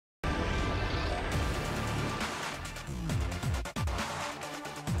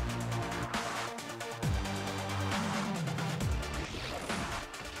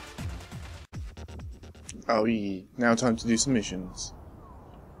Oh yeah, now time to do some missions.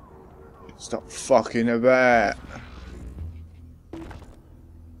 Stop fucking about.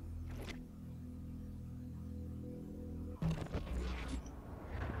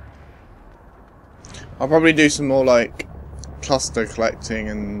 I'll probably do some more like cluster collecting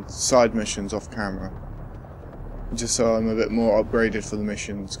and side missions off camera. Just so I'm a bit more upgraded for the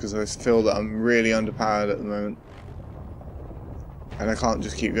missions, because I feel that I'm really underpowered at the moment. And I can't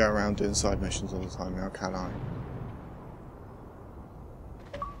just keep going around doing side missions all the time now, can I?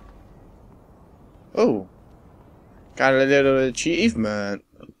 Oh! Got a little achievement!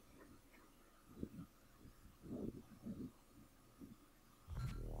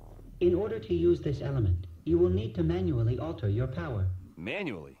 In order to use this element, you will need to manually alter your power.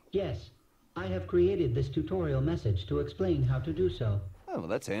 Manually? Yes. I have created this tutorial message to explain how to do so. Oh, well,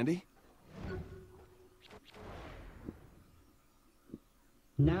 that's handy.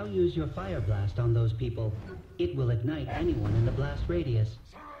 Now use your fire blast on those people. It will ignite anyone in the blast radius.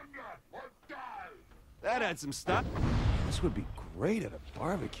 That had some stuff. This would be great at a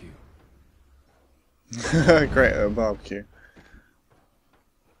barbecue. Great at a barbecue.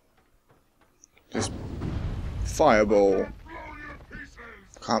 Just fireball.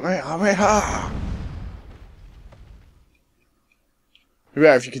 Can't wait, ha! It'd be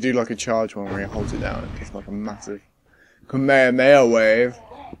better if you could do like a charge one where you hold it down and it's like a massive Kamehameha wave.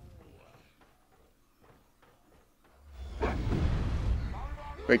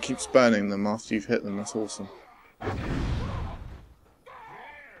 But it keeps burning them after you've hit them, that's awesome.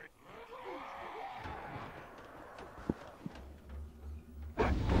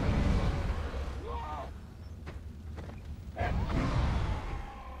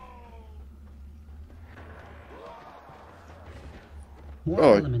 More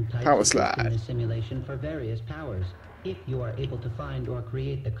element types power exist slide. in this simulation for various powers, if you are able to find or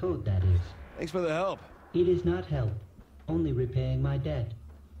create the code, that is. Thanks for the help. It is not help, only repaying my debt.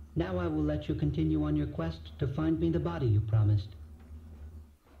 Now I will let you continue on your quest to find me the body you promised.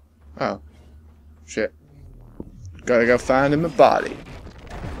 Oh. Shit. Gotta go find him a body.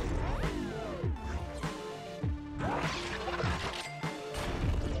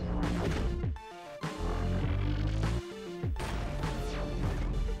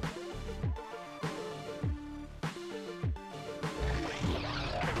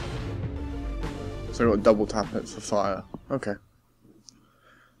 So I've got double tap it for fire. Okay.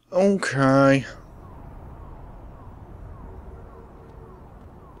 Okay.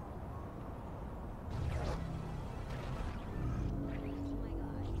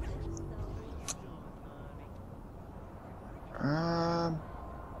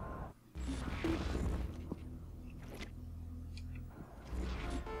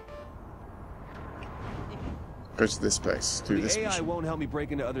 Go to this place. Do this The AI mission. won't help me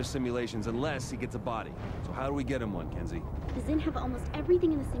break into other simulations unless he gets a body. So how do we get him one, Kenzie? The Zin have almost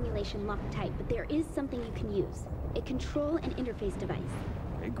everything in the simulation locked tight, but there is something you can use. A control and interface device.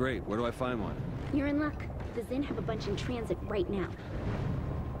 Okay, great. Where do I find one? You're in luck. The Zin have a bunch in transit right now.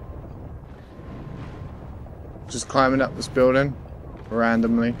 Just climbing up this building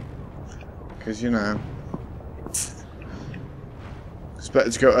randomly, because you know it's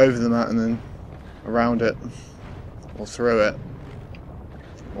better to go over the mountain than around it, or through it,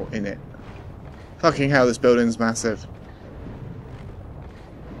 or in it. Fucking hell, this building's massive.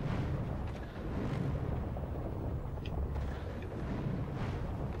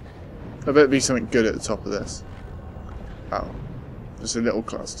 I bet there'd be something good at the top of this. Oh, just a little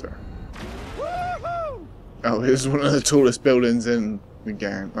cluster. Oh, here's one of the tallest buildings in the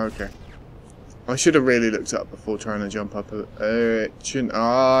game. Okay. I should have really looked up before trying to jump up it. Shouldn't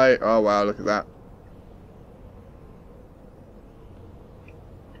I? Oh wow, look at that.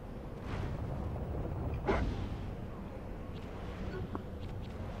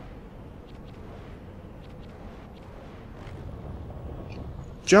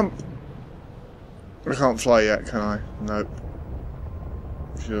 Jump! I can't fly yet, can I? Nope.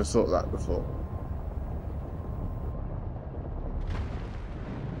 Should have thought that before.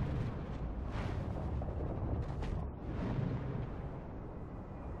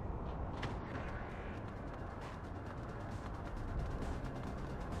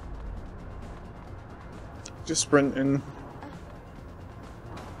 Just sprinting.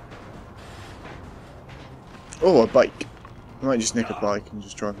 Oh, a bike. I might just nick a bike and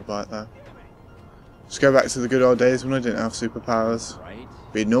just drive a bike there. Let's go back to the good old days when I didn't have superpowers.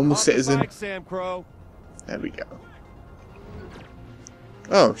 Be a normal citizen. Sam Crow. There we go.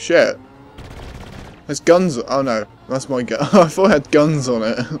 Oh shit. There's guns. Oh no, that's my gun. I thought I had guns on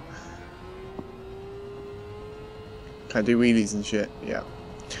it. Can I do wheelies and shit? Yeah.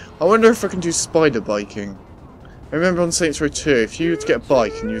 I wonder if I can do spider biking. I remember on Saints Row 2, if you were to get a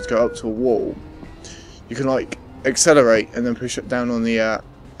bike and you were to go up to a wall, you can like accelerate and then push it down on the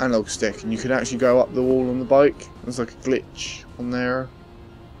analog stick, and you can actually go up the wall on the bike. There's like a glitch on there.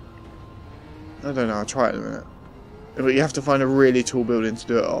 I don't know, I'll try it in a minute. But you have to find a really tall building to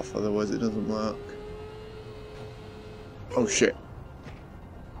do it off, otherwise it doesn't work. Oh shit.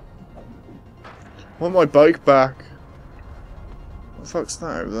 I want my bike back. What the fuck's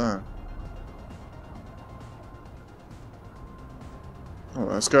that over there? Oh,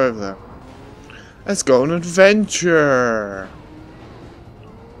 let's go over there. Let's go on an adventure!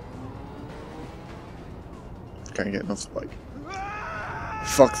 Okay, I'm getting off the bike.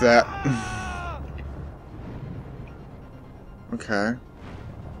 Fuck that. Okay.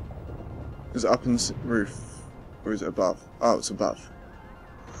 Is it up in the roof? Or is it above? Oh, it's above.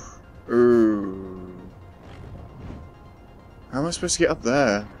 Ooh. How am I supposed to get up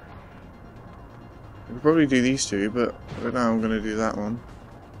there? I could probably do these two, but right now I'm going to do that one.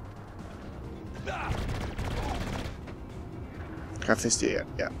 Can I fist it yet?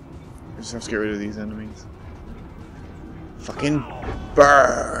 Yeah. I just have to get rid of these enemies. Fucking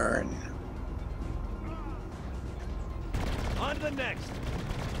burn! On to the next.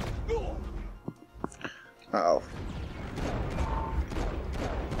 Uh-oh.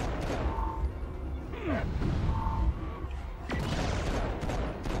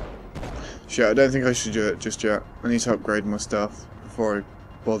 Shit, I don't think I should do it just yet. I need to upgrade my stuff before I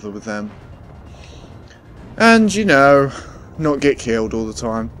bother with them. And, you know, not get killed all the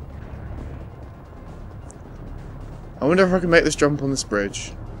time. I wonder if I can make this jump on this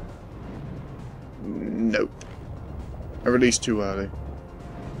bridge. Nope. I released too early.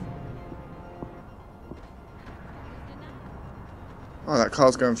 Oh, that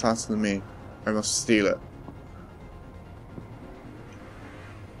car's going faster than me. I must steal it.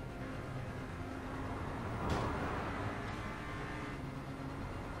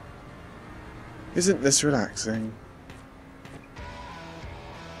 Isn't this relaxing?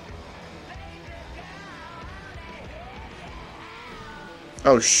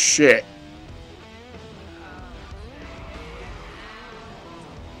 Oh shit.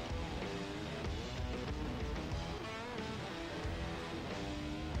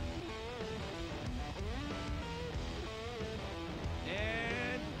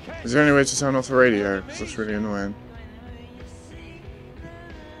 Is there any way to turn off the radio? Because that's really annoying.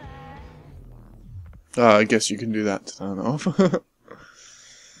 Oh, I guess you can do that to turn it off. The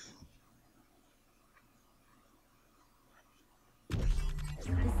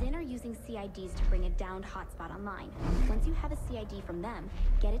Zin are using CIDs to bring a downed hotspot online. Once you have a CID from them,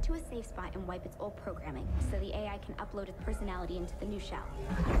 get it to a safe spot and wipe its old programming, so the AI can upload its personality into the new shell.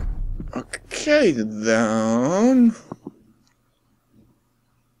 Okay, then.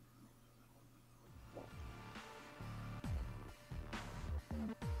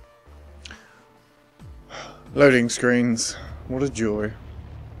 Loading screens. What a joy.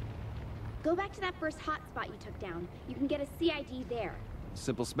 Go back to that first hotspot you took down. You can get a CID there.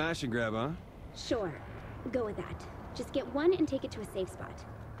 Simple smash and grab, huh? Sure. Go with that. Just get one and take it to a safe spot.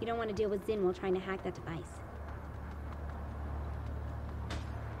 You don't want to deal with Zin while trying to hack that device.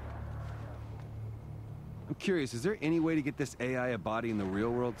 I'm curious, is there any way to get this AI a body in the real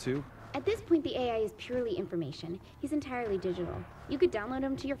world too? At this point, the AI is purely information. He's entirely digital. You could download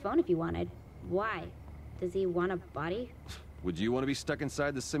him to your phone if you wanted. Why? Does he want a body? Would you want to be stuck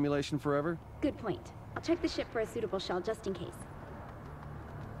inside the simulation forever? Good point. I'll check the ship for a suitable shell just in case.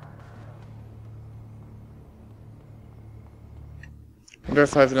 I wonder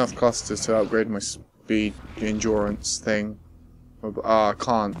if I have enough clusters to upgrade my speed endurance thing. I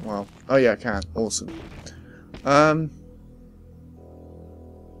can't. Well, oh yeah, I can. Awesome.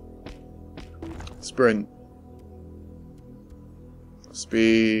 Sprint.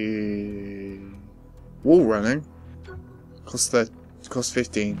 Speed. Wall running. Cost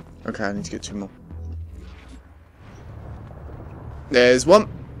 15. Okay, I need to get 2 more. There's one.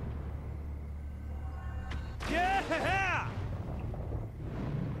 Yeah!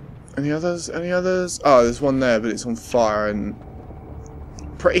 Any others? Any others? Oh, there's one there, but it's on fire, and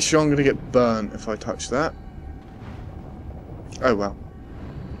pretty sure I'm gonna get burnt if I touch that. Oh well.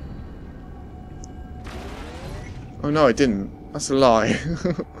 Oh no, I didn't. That's a lie.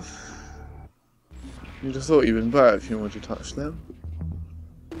 You'd have thought you'd been better if you wanted to touch them.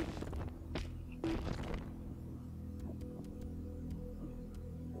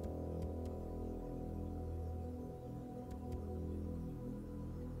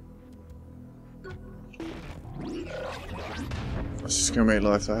 It's just gonna make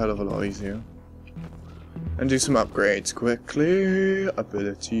life a hell of a lot easier. And do some upgrades quickly.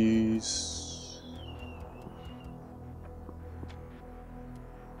 Abilities.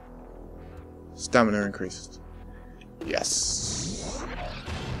 Stamina increased. Yes.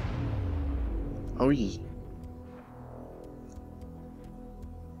 Oh yeah.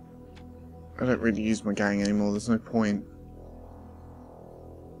 I don't really use my gang anymore, there's no point.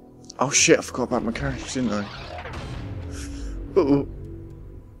 Oh shit, I forgot about my characters, didn't I? Uh-oh.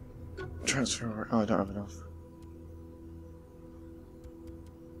 Transfer. Oh, I don't have enough.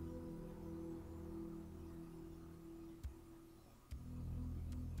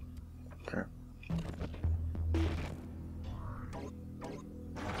 Okay.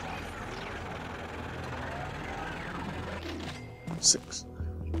 Six.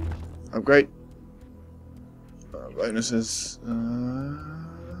 Upgrade. Bonuses.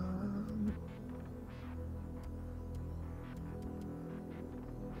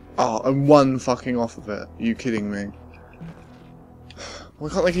 Oh, I'm one fucking off of it. Are you kidding me? Why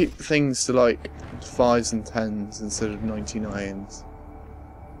can't they keep things to like 5s and 10s instead of 99s?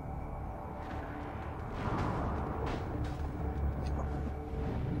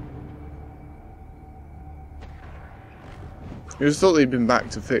 You just thought they'd been back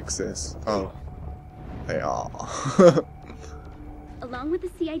to fix this. Oh. They are. Along with the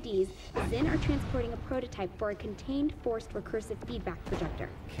CIDs, Zin are transporting a prototype for a contained forced recursive feedback projector.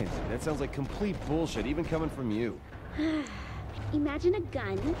 Kenzie, that sounds like complete bullshit, even coming from you. Imagine a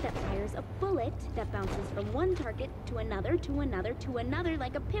gun that fires a bullet that bounces from one target to another, to another, to another,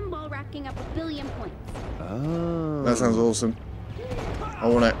 like a pinball racking up 1 billion points. Oh. That sounds awesome. I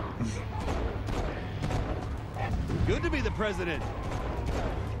want it. Good to be the president.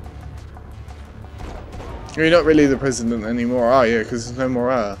 You're not really the president anymore, are you? Because there's no more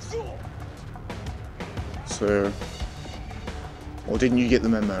Earth. So... Or didn't you get the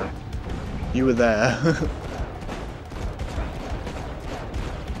memo? You were there.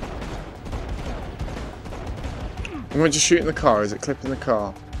 Am I just shooting the car? Is it clipping the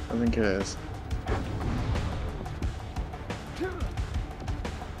car? I think it is.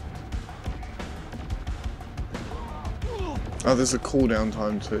 Oh, there's a cooldown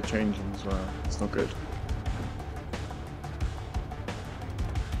time to changing as well. It's not good.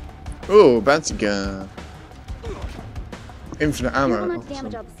 Oh, bouncy gun. Infinite ammo. Careful not to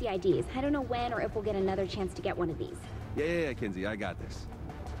damage all the CIDs. I don't know when or if we'll get another chance to get one of these. Yeah, Kenzie, I got this.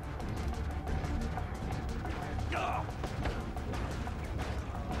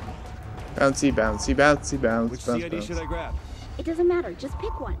 Bouncy, bouncy, bouncy, bounce. Which bounce, CID bounce. should I grab? It doesn't matter. Just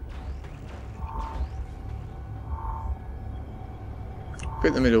pick one.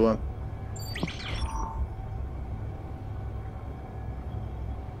 Pick the middle one.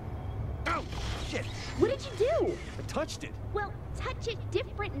 Ow! Shit! What did you do? I touched it. Well, touch it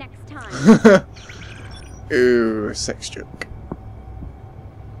different next time. Ooh, sex joke.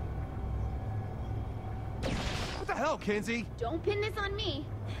 What the hell, Kenzie? Don't pin this on me.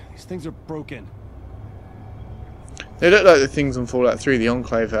 These things are broken. They look like the things on Fallout 3, the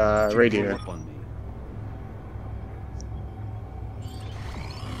Enclave radio. Up on me.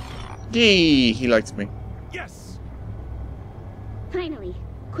 Yee, he likes me. Yes! Finally.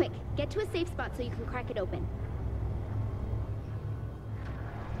 Quick, get to a safe spot so you can crack it open.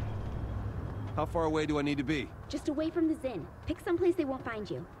 How far away do I need to be? Just away from the Zin. Pick someplace they won't find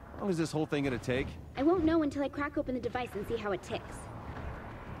you. How long is this whole thing gonna take? I won't know until I crack open the device and see how it ticks.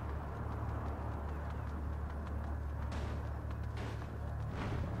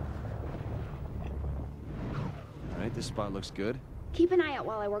 Alright, this spot looks good. Keep an eye out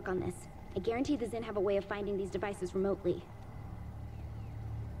while I work on this. I guarantee the Zin have a way of finding these devices remotely.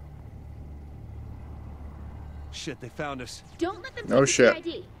 Shit, they found us. Don't let them Oh, take the shit.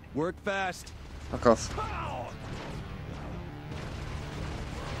 CID. Work fast. Fuck off. Pow!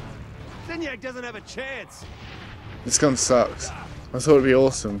 Zinyak doesn't have a chance. This gun sucks. I thought it'd be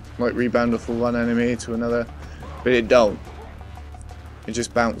awesome. Like rebound from one enemy to another. But it don't. It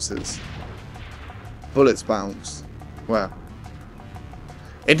just bounces. Bullets bounce. Well.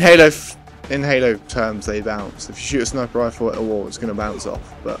 In Halo terms they bounce. If you shoot a sniper rifle at a wall it's gonna bounce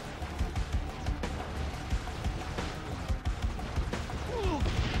off, but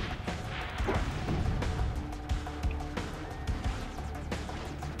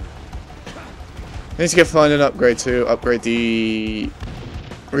I need to find an upgrade to upgrade the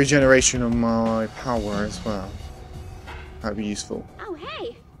regeneration of my power as well. That'd be useful. Oh,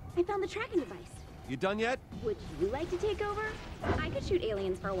 hey! I found the tracking device. You done yet? Would you like to take over? I could shoot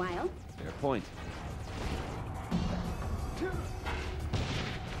aliens for a while. Fair point.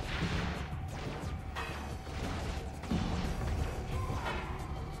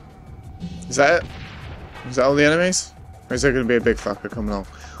 Is that it? Is that all the enemies? Or is there going to be a big fucker coming along?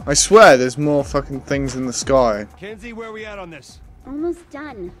 I swear there's more fucking things in the sky. Kenzie, where are we at on this? Almost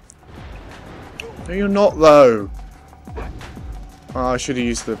done. No, you're not, though. Oh, I should have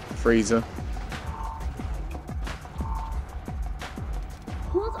used the freezer.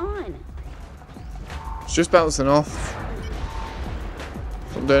 Hold on. It's just bouncing off.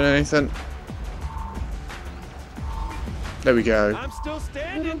 Not doing anything. There we go. I'm still A little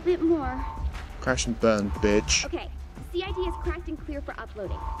standing. bit more. Crash and burn, bitch. Okay, CID is cracked and clear for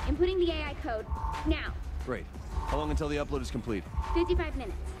uploading. Inputting the AI code now. Great. How long until the upload is complete? 55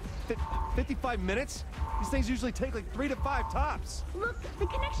 minutes. 55 minutes? These things usually take like 3 to 5 tops. Look, the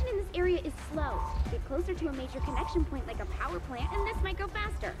connection in this area is slow. Get closer to a major connection point like a power plant, and this might go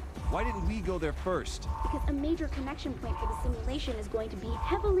faster. Why didn't we go there first? Because a major connection point for the simulation is going to be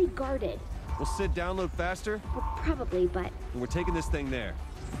heavily guarded. Will Sid download faster? Well, probably, but And we're taking this thing there.